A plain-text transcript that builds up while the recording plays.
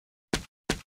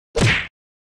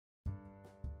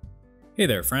Hey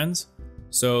there, friends.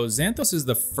 So Xanthos is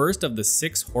the first of the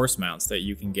 6 horse mounts that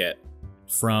you can get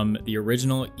from the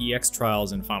original EX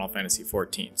trials in Final Fantasy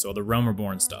XIV, so the Realm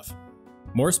Reborn stuff.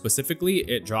 More specifically,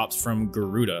 it drops from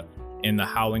Garuda in the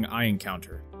Howling Eye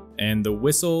encounter, and the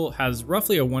whistle has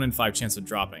roughly a 1 in 5 chance of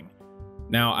dropping.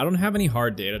 Now, I don't have any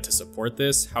hard data to support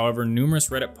this, however numerous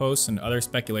Reddit posts and other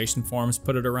speculation forums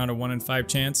put it around a 1 in 5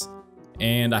 chance,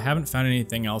 and I haven't found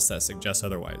anything else that suggests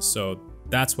otherwise, so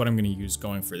that's what I'm going to use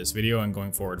going for this video and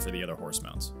going forward for the other horse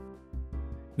mounts.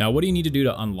 Now, what do you need to do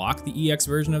to unlock the EX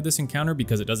version of this encounter,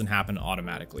 because it doesn't happen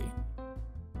automatically?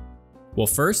 Well,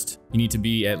 first, you need to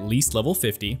be at least level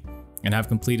 50 and have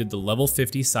completed the level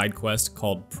 50 side quest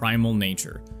called Primal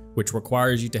Nature, which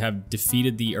requires you to have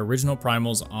defeated the original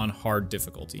primals on hard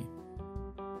difficulty.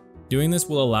 Doing this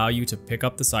will allow you to pick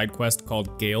up the side quest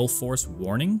called Gale Force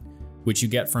Warning, which you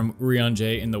get from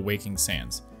Urianger in the Waking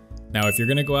Sands. Now, if you're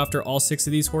going to go after all 6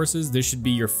 of these horses, this should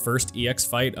be your first EX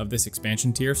fight of this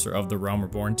expansion tier, so of the Realm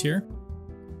Reborn tier.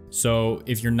 So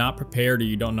if you're not prepared or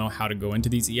you don't know how to go into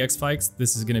these EX fights,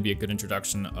 this is going to be a good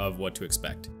introduction of what to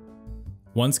expect.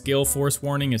 Once Gale Force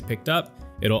Warning is picked up,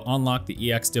 it'll unlock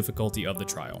the EX difficulty of the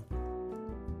trial.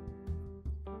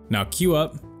 Now queue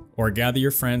up or gather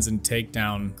your friends and take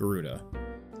down Garuda.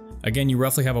 Again, you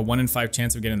roughly have a 1 in 5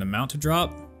 chance of getting the mount to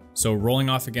drop, so rolling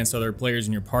off against other players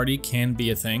in your party can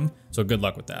be a thing, so good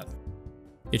luck with that.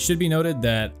 It should be noted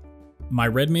that my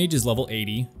red mage is level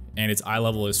 80 and its eye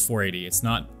level is 480. It's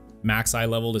not max eye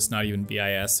level, it's not even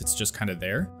BIS, it's just kind of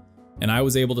there. And I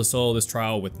was able to solo this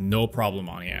trial with no problem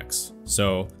on EX.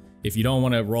 So if you don't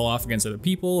want to roll off against other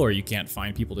people or you can't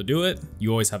find people to do it,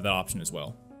 you always have that option as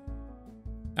well.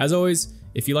 As always,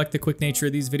 if you like the quick nature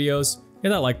of these videos, hit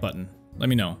that like button. Let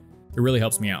me know. It really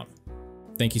helps me out.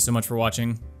 Thank you so much for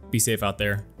watching. Be safe out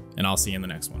there, and I'll see you in the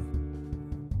next one.